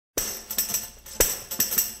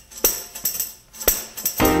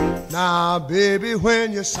Now, baby,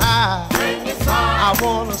 when you sigh, I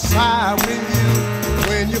wanna sigh with you.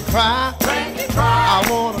 When you cry, I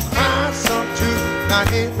wanna cry some too. Now,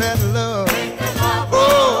 ain't that love?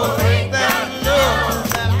 Oh, ain't that love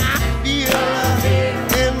that I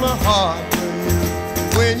feel in my heart for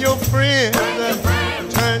you? When your friends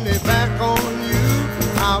turn their back on you,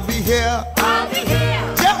 I'll be here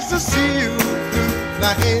just to see you through.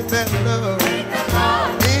 Now, ain't that love? Ain't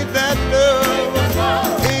that love?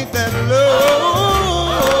 Ain't that love?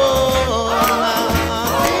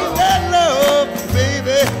 Ain't that love,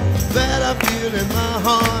 baby, that I feel in my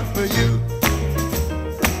heart for you?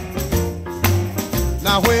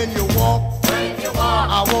 Now when you walk,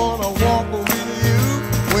 I wanna walk with you.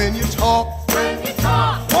 When you talk,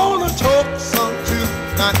 wanna talk some too.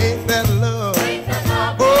 Now ain't that love?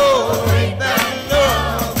 Oh, ain't that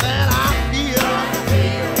love that I feel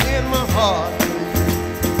in my heart for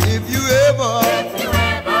you? If you ever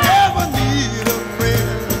need a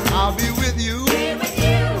friend, I'll be with you.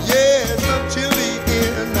 Yes, until the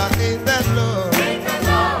end. Now ain't that love?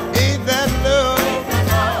 Ain't that love?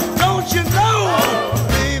 Don't you know,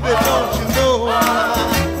 baby, don't you know?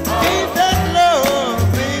 Ain't that love,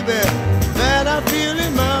 baby, that I feel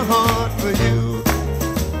in my heart for you?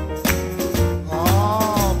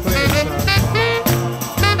 Oh, play it,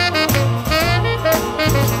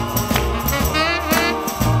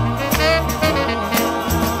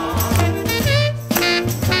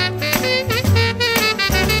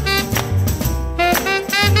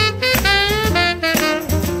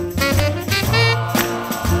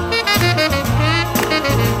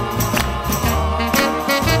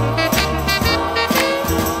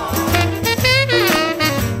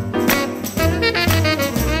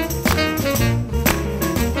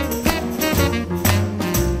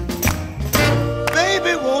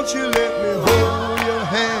 baby, won't you let me hold your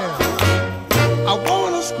hand? I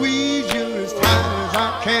wanna squeeze you as tight as I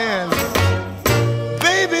can.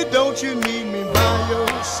 Baby, don't you need me by your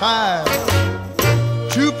side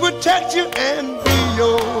to protect you and be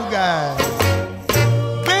your guide?